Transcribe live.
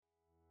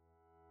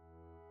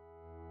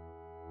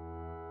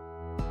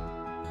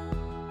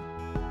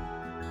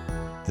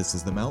This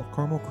is the Mount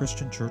Carmel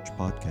Christian Church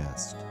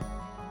podcast.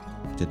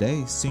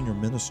 Today, Senior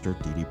Minister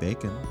Dee Dee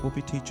Bacon will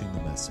be teaching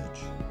the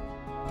message.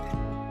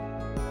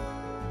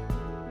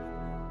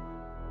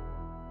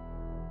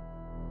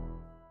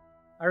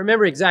 I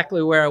remember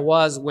exactly where I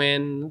was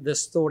when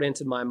this thought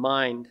entered my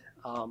mind.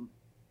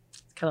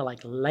 It's kind of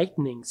like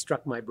lightning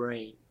struck my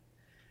brain.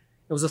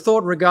 It was a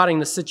thought regarding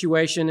the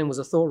situation and was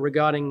a thought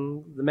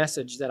regarding the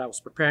message that I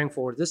was preparing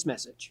for, this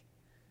message.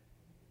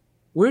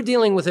 We're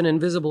dealing with an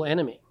invisible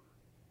enemy.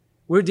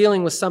 We're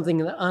dealing with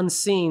something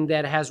unseen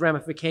that has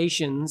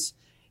ramifications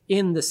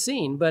in the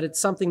scene, but it's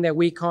something that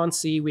we can't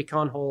see, we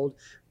can't hold.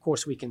 Of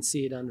course, we can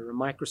see it under a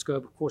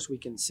microscope. Of course, we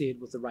can see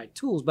it with the right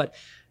tools. But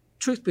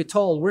truth be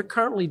told, we're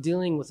currently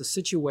dealing with a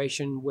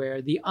situation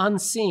where the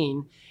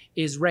unseen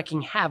is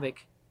wreaking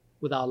havoc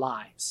with our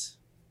lives.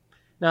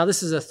 Now,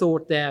 this is a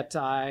thought that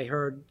I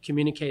heard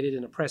communicated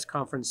in a press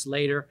conference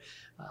later,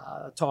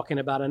 talking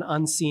about an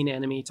unseen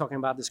enemy, talking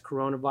about this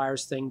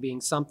coronavirus thing being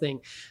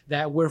something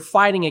that we're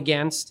fighting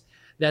against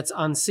that's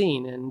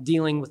unseen, and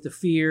dealing with the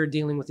fear,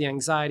 dealing with the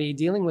anxiety,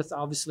 dealing with,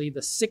 obviously,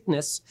 the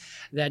sickness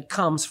that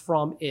comes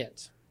from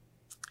it.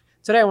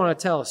 Today, I want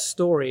to tell a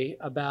story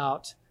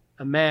about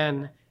a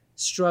man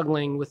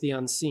struggling with the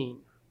unseen,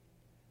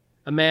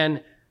 a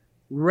man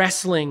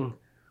wrestling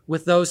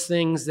with those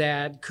things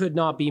that could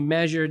not be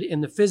measured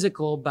in the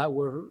physical, but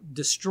were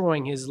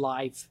destroying his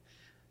life.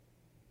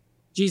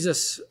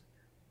 Jesus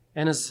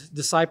and his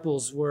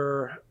disciples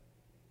were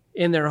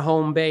in their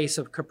home base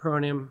of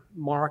Capernaum.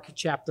 Mark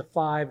chapter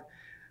 5,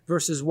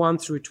 verses 1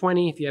 through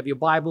 20. If you have your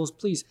Bibles,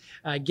 please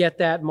get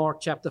that.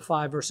 Mark chapter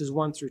 5, verses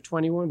 1 through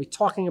 20. We're going to be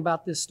talking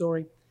about this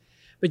story.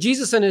 But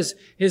Jesus and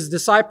his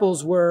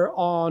disciples were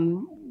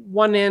on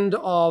one end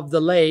of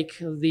the lake,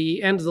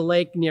 the end of the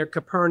lake near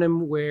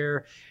Capernaum,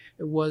 where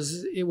it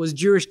was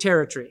Jewish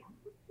territory.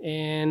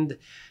 And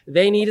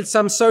they needed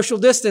some social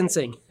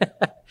distancing.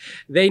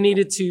 They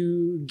needed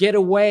to get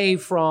away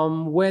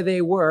from where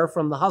they were,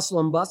 from the hustle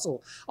and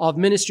bustle of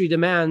ministry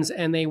demands,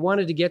 and they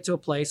wanted to get to a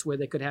place where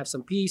they could have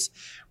some peace,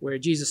 where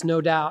Jesus no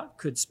doubt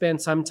could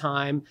spend some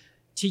time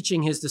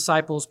teaching his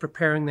disciples,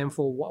 preparing them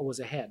for what was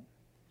ahead.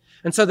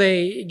 And so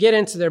they get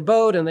into their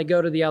boat and they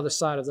go to the other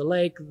side of the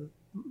lake.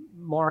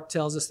 Mark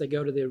tells us they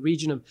go to the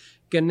region of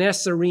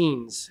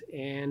Gennesarenes.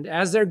 And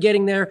as they're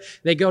getting there,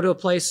 they go to a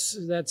place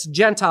that's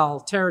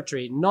Gentile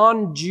territory,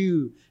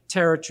 non-Jew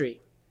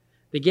territory.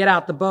 They get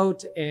out the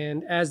boat,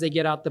 and as they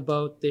get out the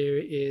boat, there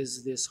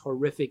is this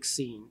horrific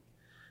scene.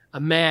 A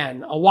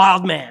man, a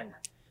wild man,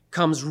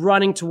 comes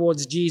running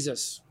towards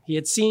Jesus. He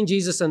had seen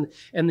Jesus and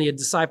the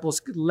disciples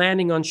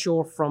landing on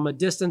shore from a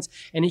distance,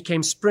 and he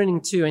came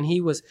sprinting too, and he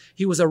was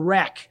a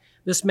wreck.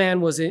 This man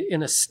was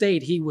in a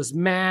state. He was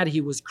mad. He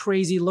was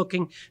crazy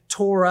looking,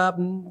 tore up,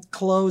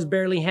 clothes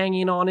barely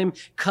hanging on him,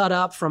 cut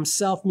up from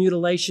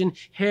self-mutilation,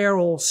 hair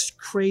all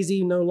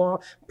crazy, no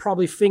longer,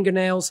 probably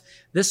fingernails.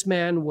 This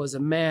man was a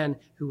man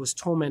who was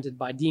tormented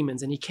by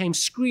demons, and he came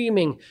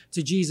screaming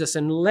to Jesus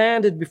and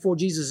landed before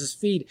Jesus'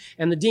 feet,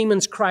 and the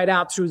demons cried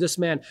out through this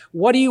man,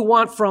 "What do you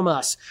want from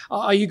us?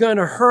 Are you going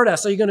to hurt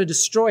us? Are you going to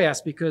destroy us?"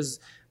 Because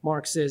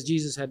Mark says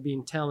Jesus had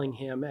been telling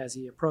him as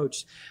he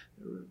approached,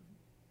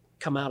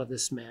 "Come out of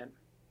this man."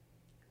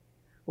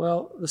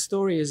 Well, the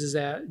story is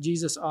that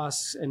Jesus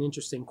asks an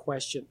interesting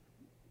question.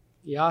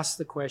 He asks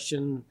the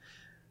question,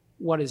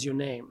 "What is your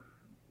name?"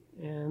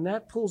 And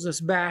that pulls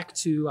us back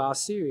to our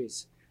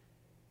series,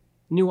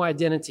 New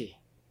Identity,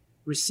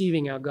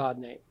 Receiving Our God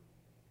Name.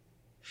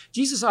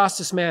 Jesus asked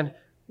this man,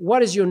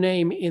 "What is your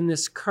name in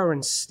this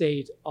current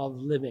state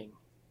of living?"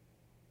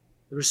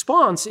 The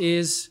response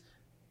is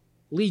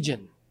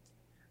Legion.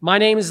 My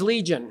name is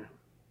Legion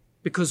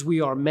because we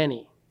are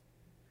many.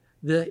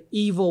 The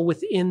evil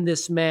within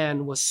this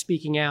man was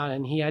speaking out,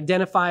 and they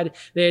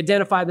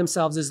identified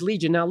themselves as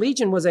Legion. Now,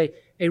 Legion was a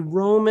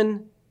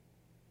Roman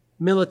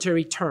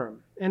military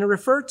term, and it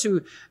referred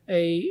to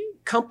a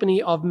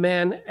company of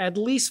men, at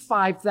least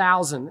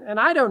 5,000. And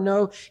I don't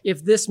know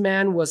if this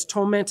man was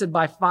tormented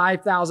by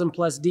 5,000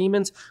 plus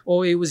demons,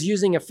 or he was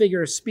using a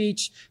figure of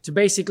speech to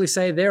basically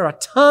say there are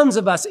tons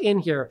of us in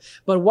here.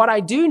 But what I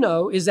do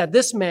know is that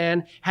this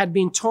man had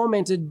been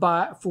tormented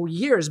for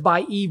years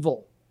by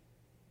evil.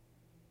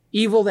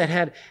 Evil that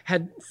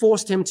had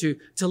forced him to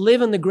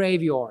live in the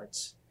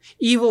graveyards.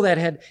 Evil that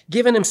had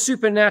given him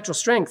supernatural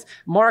strength.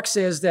 Mark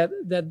says that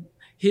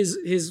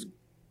his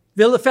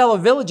fellow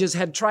villagers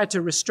had tried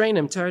to restrain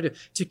him, tried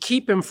to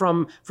keep him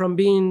from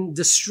being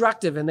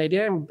destructive. And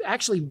they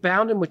actually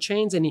bound him with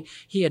chains, and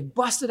he had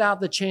busted out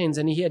the chains,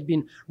 and he had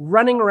been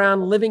running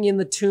around living in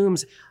the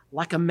tombs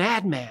like a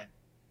madman.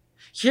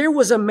 Here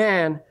was a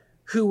man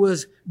who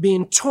was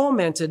being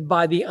tormented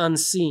by the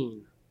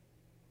unseen.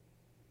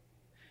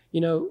 You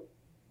know,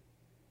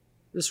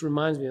 this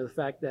reminds me of the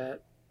fact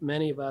that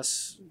many of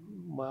us,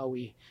 while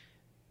we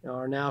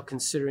are now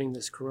considering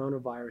this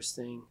coronavirus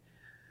thing,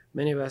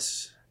 many of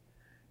us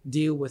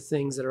deal with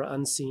things that are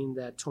unseen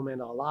that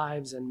torment our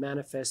lives and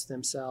manifest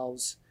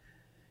themselves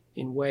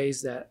in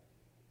ways that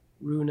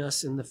ruin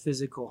us in the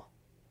physical.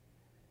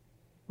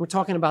 We're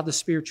talking about the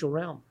spiritual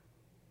realm.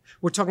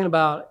 We're talking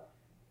about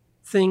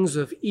things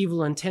of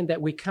evil intent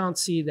that we can't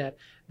see that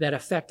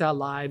affect our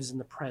lives in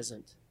the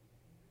present.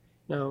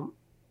 Now,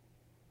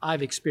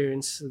 I've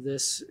experienced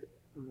this,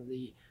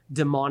 the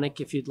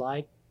demonic, if you'd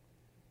like.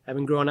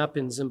 Having grown up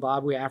in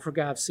Zimbabwe,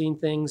 Africa, I've seen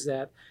things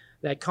that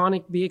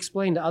can't be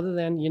explained other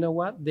than, you know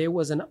what? There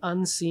was an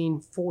unseen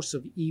force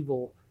of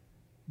evil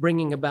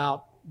bringing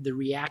about the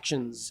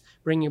reactions,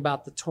 bringing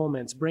about the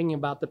torments, bringing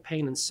about the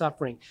pain and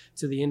suffering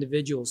to the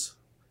individuals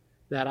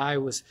that I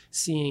was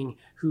seeing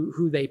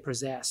who they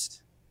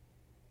possessed.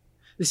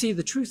 You see,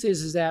 the truth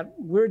is that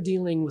we're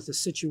dealing with a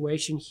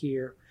situation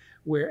here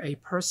where a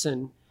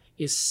person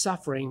is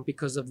suffering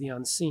because of the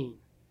unseen.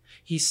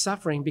 He's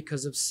suffering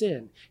because of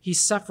sin. He's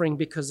suffering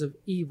because of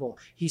evil.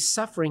 He's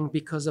suffering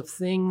because of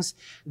things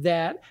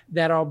that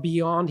are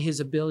beyond his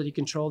ability to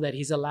control, that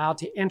he's allowed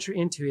to enter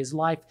into his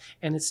life,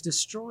 and it's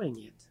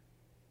destroying it.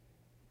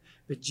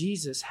 But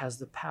Jesus has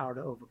the power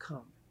to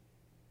overcome.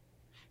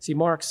 See,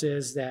 Mark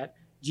says that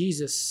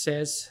Jesus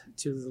says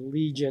to the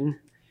legion,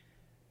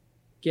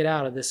 "Get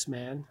out of this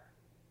man."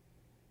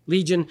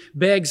 Legion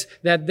begs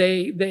that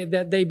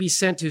they be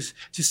sent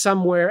to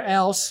somewhere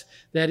else,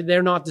 that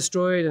they're not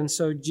destroyed. And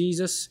so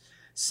Jesus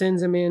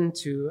sends them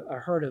into a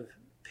herd of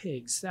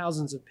pigs,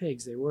 thousands of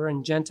pigs. They were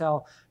in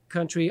Gentile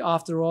country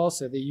after all,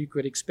 so that you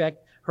could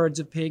expect herds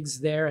of pigs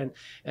there.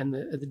 And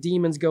the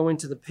demons go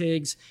into the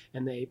pigs,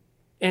 and they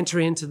enter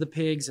into the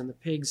pigs, and the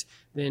pigs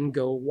then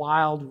go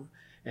wild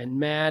and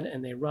mad,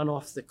 and they run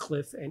off the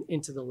cliff and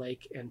into the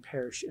lake and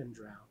perish and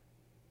drown.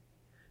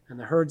 And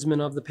the herdsmen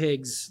of the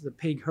pigs, the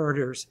pig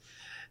herders,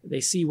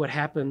 they see what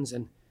happens,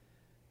 and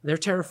they're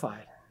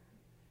terrified.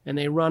 And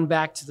they run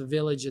back to the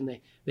village, and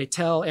they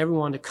tell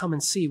everyone to come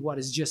and see what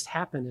has just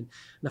happened. And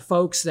the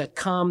folks that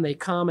come, they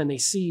come and they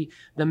see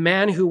the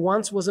man who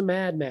once was a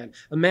madman,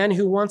 a man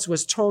who once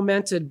was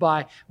tormented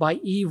by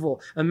evil,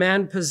 a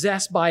man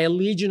possessed by a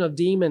legion of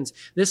demons.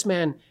 This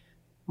man,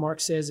 Mark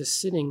says, is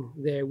sitting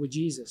there with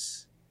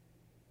Jesus,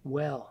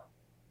 well,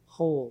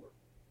 whole,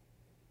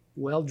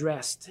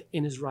 well-dressed,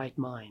 in his right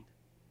mind.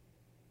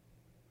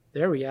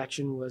 Their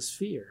reaction was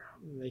fear.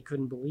 They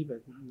couldn't believe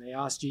it. They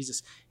asked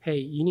Jesus, "Hey,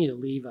 you need to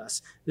leave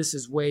us. This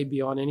is way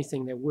beyond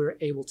anything that we're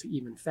able to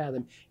even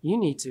fathom. You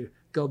need to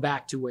go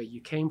back to where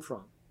you came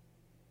from."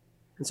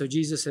 And so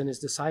Jesus and his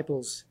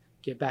disciples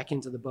get back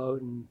into the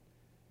boat and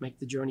make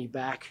the journey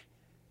back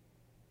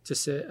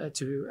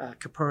to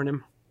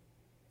Capernaum.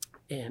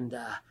 And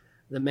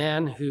the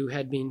man who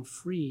had been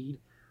freed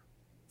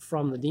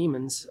from the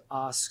demons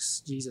asks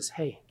Jesus,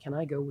 "Hey, can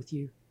I go with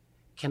you?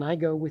 Can I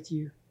go with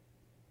you?"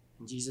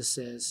 And Jesus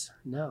says,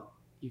 "No,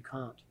 you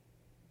can't.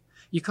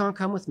 You can't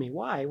come with me."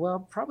 Why? Well,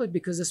 probably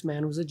because this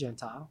man was a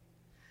Gentile.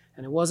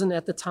 And it wasn't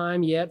at the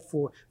time yet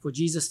for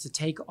Jesus to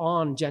take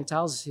on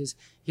Gentiles.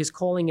 His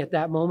calling at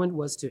that moment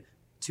was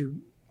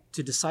to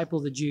disciple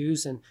the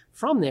Jews. And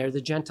from there, the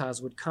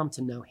Gentiles would come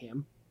to know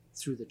him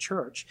through the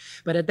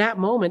church. But at that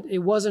moment, it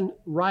wasn't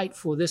right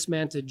for this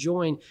man to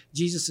join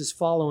Jesus'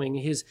 following,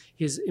 his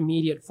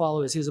immediate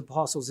followers, his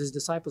apostles, his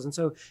disciples. And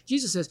so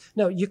Jesus says,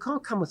 "No, you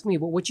can't come with me,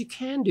 but what you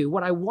can do,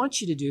 what I want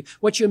you to do,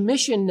 what your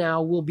mission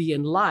now will be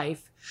in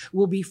life,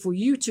 will be for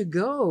you to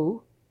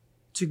go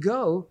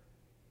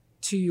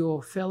to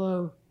your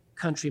fellow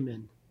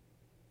countrymen,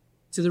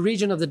 to the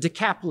region of the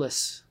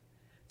Decapolis,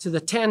 to the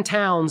 10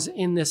 towns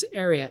in this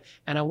area,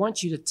 and I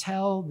want you to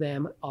tell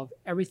them of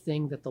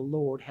everything that the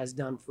Lord has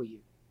done for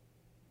you."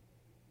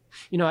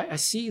 You know, I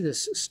see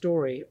this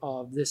story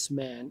of this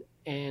man,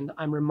 and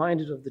I'm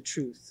reminded of the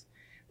truth.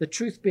 The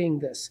truth being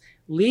this: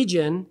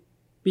 Legion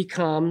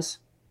becomes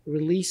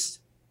released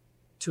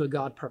to a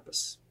God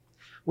purpose.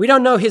 We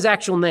don't know his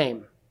actual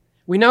name.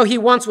 We know he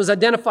once was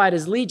identified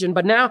as Legion,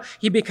 but now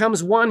he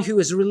becomes one who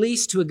is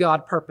released to a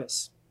God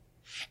purpose.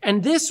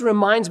 And this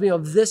reminds me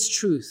of this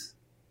truth: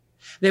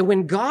 that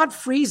when God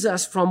frees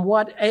us from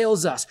what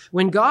ails us,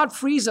 when God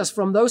frees us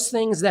from those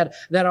things that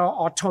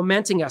are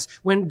tormenting us,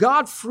 when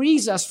God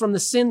frees us from the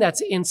sin that's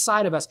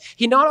inside of us,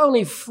 he not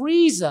only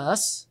frees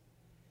us,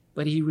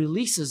 but he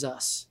releases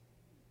us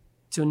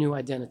to a new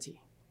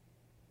identity.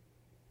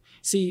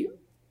 See,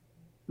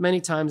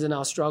 many times in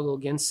our struggle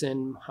against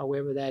sin,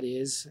 however that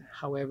is,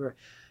 however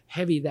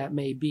heavy that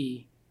may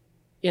be,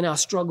 in our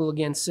struggle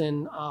against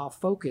sin, our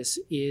focus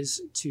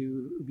is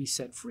to be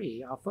set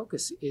free. Our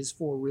focus is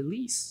for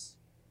release.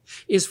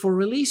 Is for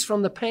release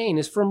from the pain,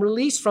 is from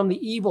release from the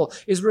evil,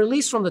 is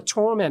release from the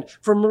torment,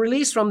 from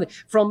release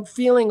from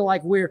feeling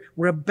like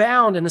we're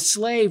bound and a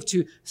slave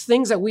to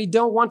things that we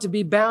don't want to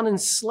be bound and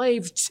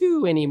slave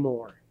to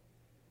anymore.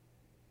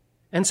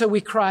 And so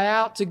we cry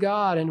out to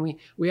God and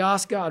we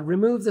ask God,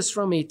 "Remove this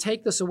from me,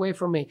 take this away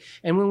from me."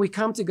 And when we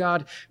come to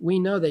God, we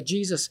know that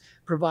Jesus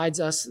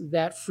provides us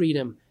that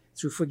freedom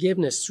through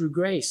forgiveness, through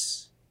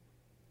grace.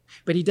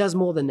 But he does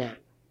more than that.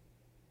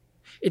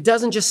 It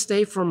doesn't just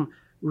stay from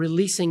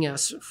releasing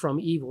us from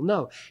evil.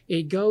 No,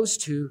 it goes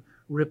to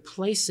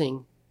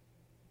replacing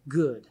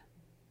good.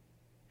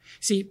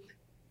 See,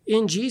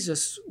 in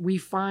Jesus, we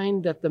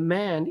find that the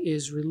man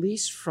is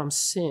released from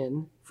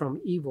sin, from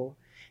evil,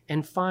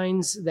 and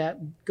finds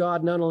that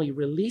God not only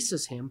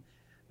releases him,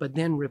 but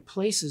then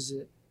replaces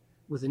it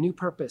with a new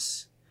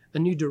purpose, a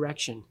new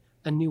direction,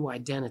 a new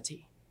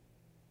identity.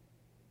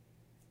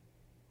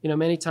 You know,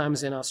 many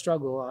times in our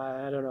struggle,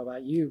 I don't know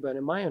about you, but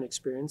in my own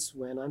experience,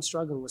 when I'm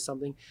struggling with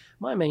something,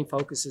 my main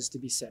focus is to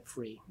be set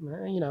free.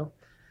 You know,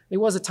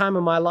 there was a time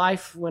in my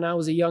life when I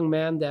was a young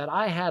man that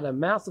I had a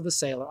mouth of a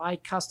sailor. I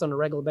cussed on a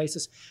regular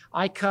basis.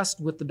 I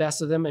cussed with the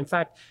best of them. In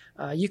fact,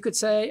 you could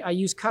say I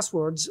used cuss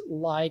words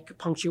like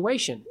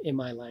punctuation in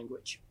my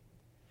language.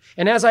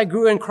 And as I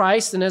grew in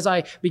Christ and as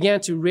I began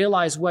to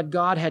realize what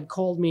God had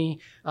called me,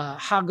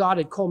 how God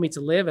had called me to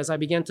live, as I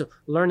began to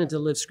learn and to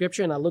live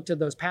Scripture, and I looked at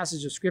those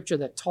passages of Scripture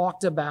that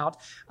talked about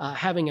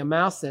having a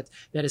mouth that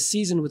is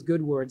seasoned with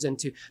good words and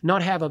to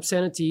not have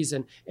obscenities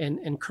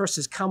and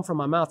curses come from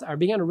my mouth, I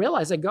began to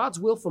realize that God's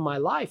will for my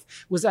life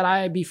was that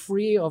I be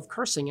free of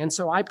cursing. And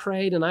so I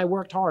prayed and I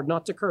worked hard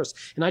not to curse.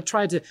 And I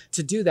tried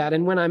to do that.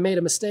 And when I made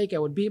a mistake, I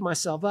would beat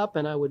myself up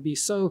and I would be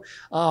so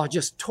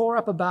just tore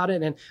up about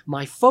it. And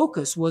my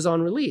focus was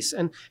on release.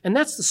 And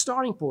that's the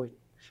starting point.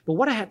 But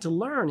what I had to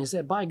learn is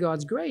that by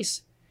God's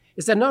grace,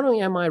 is that not only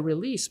am I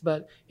released,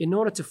 but in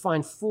order to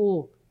find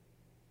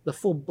the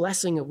full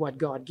blessing of what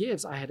God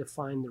gives, I had to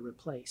find the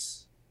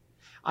replace.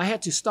 I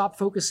had to stop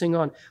focusing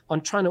on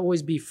trying to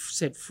always be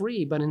set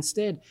free, but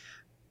instead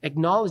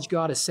acknowledge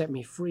God has set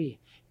me free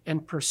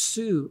and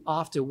pursue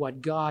after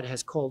what God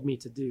has called me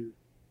to do.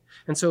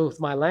 And so with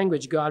my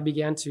language, God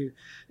began to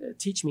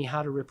teach me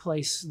how to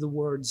replace the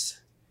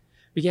words,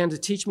 began to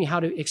teach me how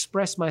to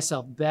express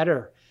myself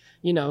better.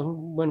 You know,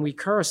 when we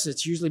curse,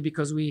 it's usually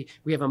because we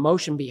have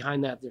emotion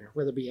behind that,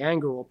 whether it be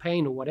anger or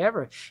pain or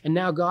whatever. And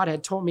now God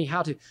had taught me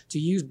how to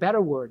use better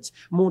words,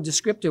 more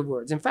descriptive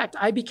words. In fact,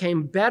 I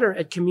became better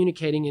at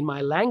communicating in my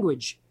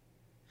language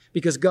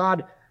because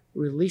God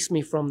released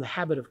me from the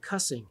habit of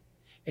cussing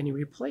and He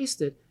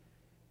replaced it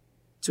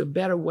to a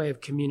better way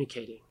of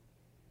communicating.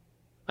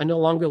 I no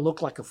longer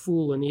look like a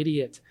fool, an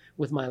idiot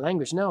with my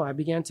language. No, I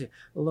began to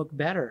look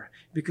better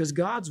because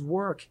God's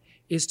work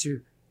is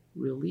to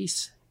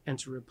release and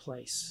to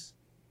replace.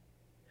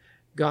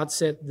 God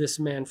set this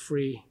man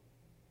free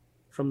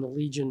from the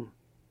legion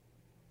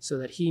so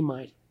that he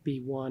might be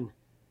one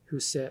who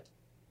set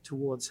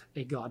towards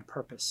a God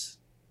purpose.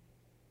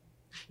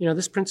 You know,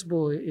 this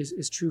principle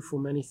is true for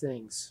many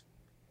things.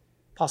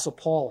 Apostle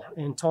Paul,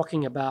 in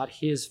talking about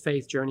his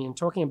faith journey and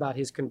talking about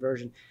his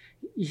conversion,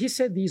 he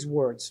said these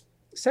words.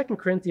 2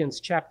 Corinthians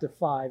chapter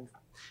 5,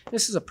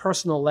 this is a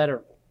personal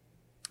letter.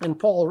 And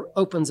Paul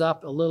opens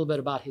up a little bit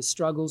about his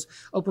struggles,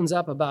 opens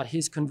up about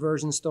his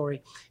conversion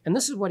story. And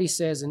this is what he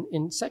says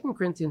in 2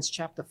 Corinthians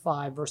chapter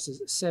 5,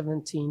 verses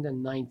 17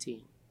 and 19.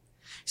 He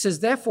says,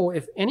 therefore,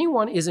 if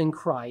anyone is in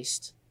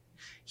Christ,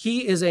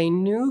 he is a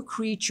new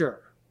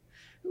creature.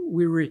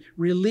 We're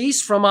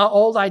released from our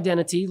old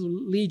identity,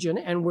 legion,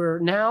 and we're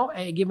now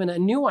given a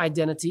new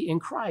identity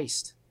in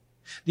Christ.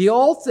 The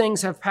old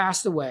things have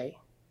passed away.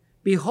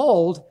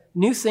 Behold,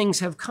 new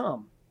things have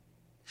come.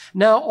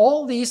 Now,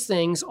 all these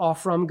things are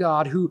from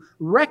God who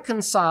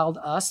reconciled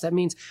us. That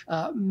means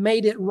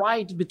made it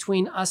right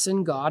between us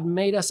and God,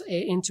 made us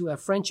into a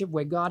friendship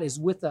where God is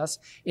with us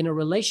in a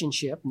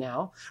relationship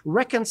now,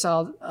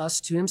 reconciled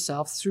us to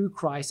Himself through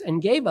Christ and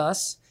gave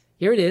us,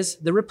 here it is,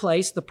 the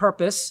replace, the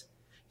purpose,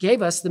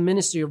 gave us the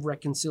ministry of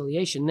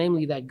reconciliation,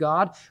 namely that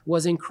God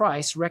was in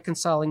Christ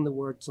reconciling the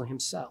world to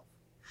Himself,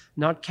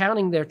 not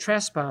counting their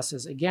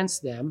trespasses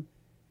against them,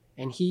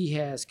 and He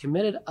has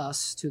committed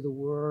us to the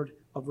word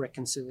of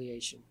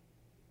reconciliation.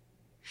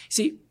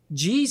 See,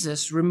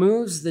 Jesus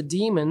removes the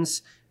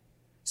demons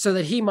so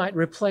that He might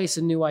replace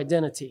a new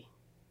identity.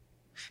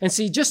 And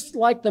see, just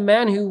like the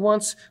man who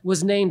once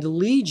was named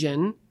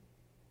Legion,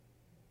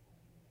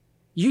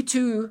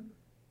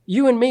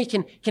 you and me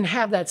can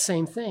have that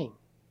same thing.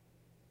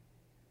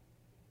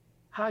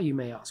 How, you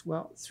may ask?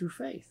 Well, through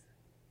faith.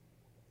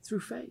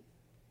 Through faith.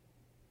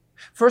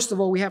 First of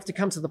all, we have to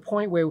come to the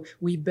point where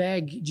we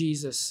beg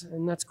Jesus,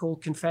 and that's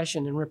called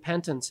confession and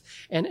repentance,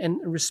 and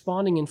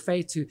responding in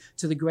faith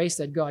to the grace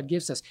that God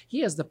gives us.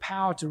 He has the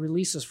power to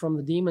release us from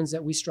the demons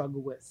that we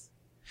struggle with.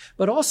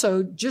 But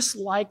also, just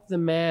like the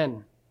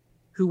man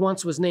who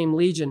once was named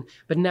Legion,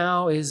 but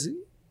now is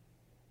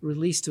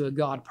released to a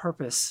God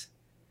purpose,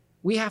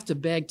 we have to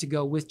beg to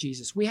go with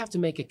Jesus. We have to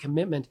make a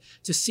commitment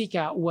to seek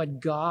out what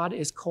God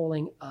is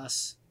calling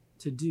us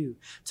to do,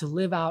 to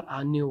live out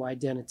our new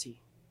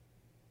identity.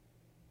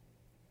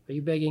 Are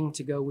you begging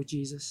to go with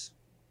Jesus?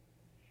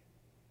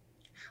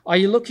 Are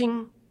you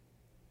looking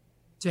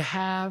to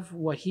have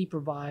what He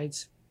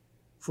provides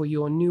for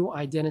your new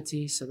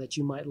identity so that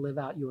you might live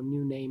out your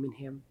new name in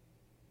Him?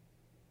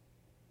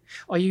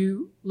 Are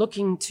you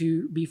looking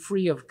to be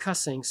free of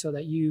cussing so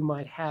that you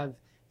might have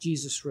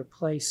Jesus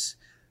replace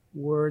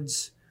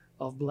words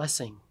of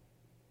blessing?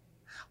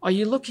 Are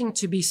you looking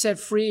to be set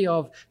free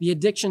of the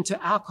addiction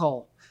to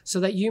alcohol so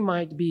that you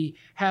might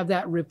have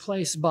that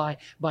replaced by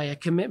a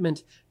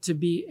commitment to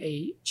be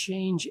a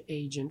change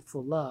agent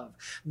for love?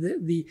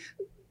 The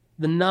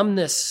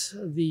numbness,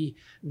 the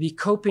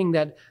coping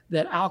that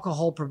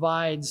alcohol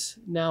provides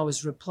now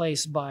is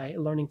replaced by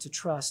learning to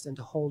trust and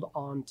to hold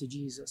on to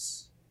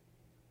Jesus.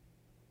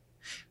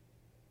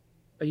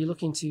 Are you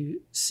looking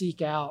to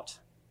seek out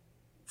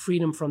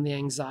freedom from the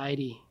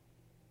anxiety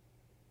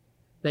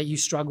that you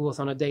struggle with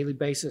on a daily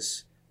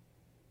basis?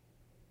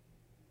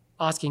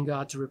 Asking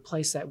God to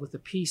replace that with the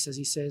peace, as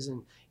he says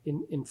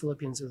in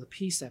Philippians, of the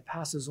peace that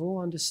passes all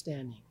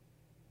understanding.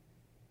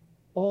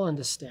 All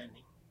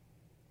understanding.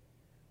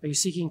 Are you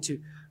seeking to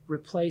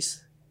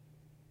replace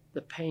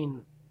the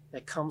pain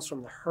that comes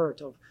from the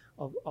hurt of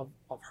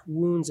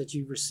wounds that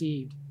you've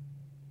received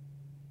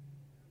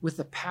with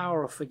the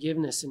power of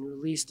forgiveness and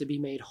release to be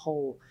made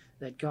whole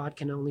that God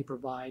can only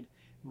provide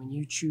when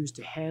you choose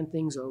to hand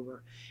things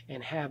over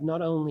and have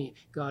not only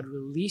God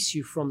release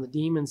you from the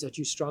demons that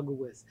you struggle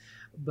with,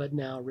 but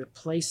now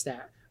replace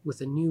that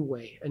with a new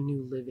way, a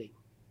new living.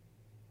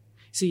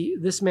 See,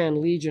 this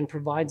man Legion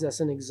provides us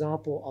an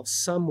example of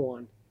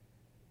someone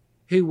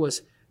who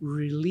was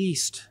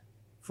released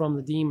from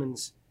the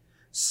demons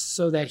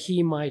so that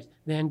he might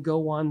then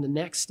go on the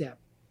next step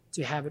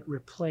to have it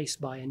replaced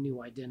by a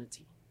new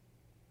identity.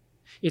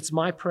 It's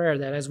my prayer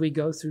that as we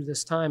go through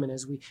this time and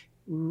as we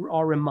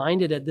are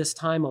reminded at this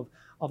time of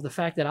the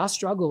fact that our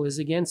struggle is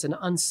against an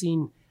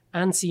unseen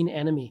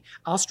enemy.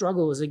 Our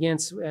struggle is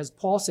against, as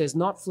Paul says,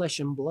 not flesh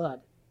and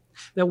blood.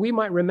 That we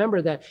might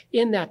remember that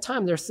in that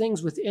time there are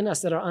things within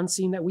us that are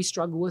unseen that we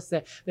struggle with,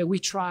 that we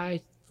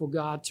try for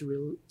God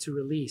to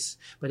release.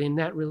 But in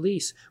that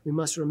release, we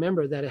must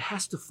remember that it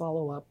has to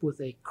follow up with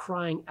a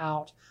crying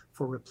out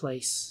for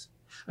replace,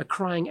 a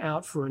crying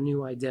out for a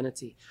new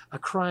identity, a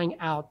crying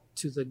out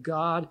to the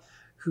God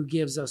who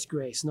gives us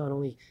grace, not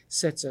only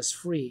sets us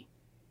free,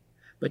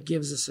 but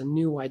gives us a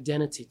new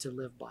identity to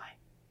live by.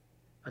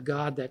 A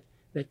God that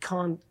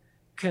can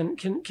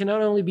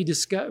not only be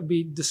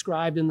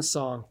described in the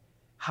song,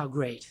 how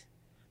great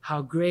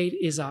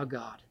is our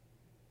God,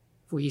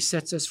 for he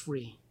sets us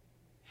free,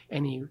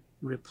 and he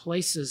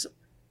replaces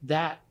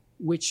that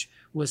which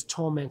was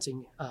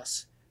tormenting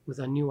us with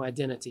a new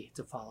identity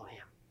to follow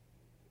him.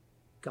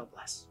 God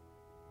bless.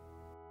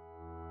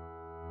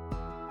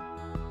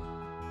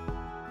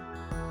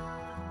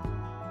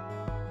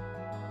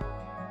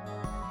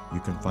 You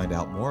can find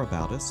out more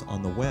about us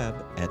on the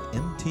web at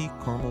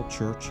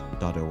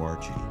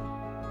mtcarmelchurch.org.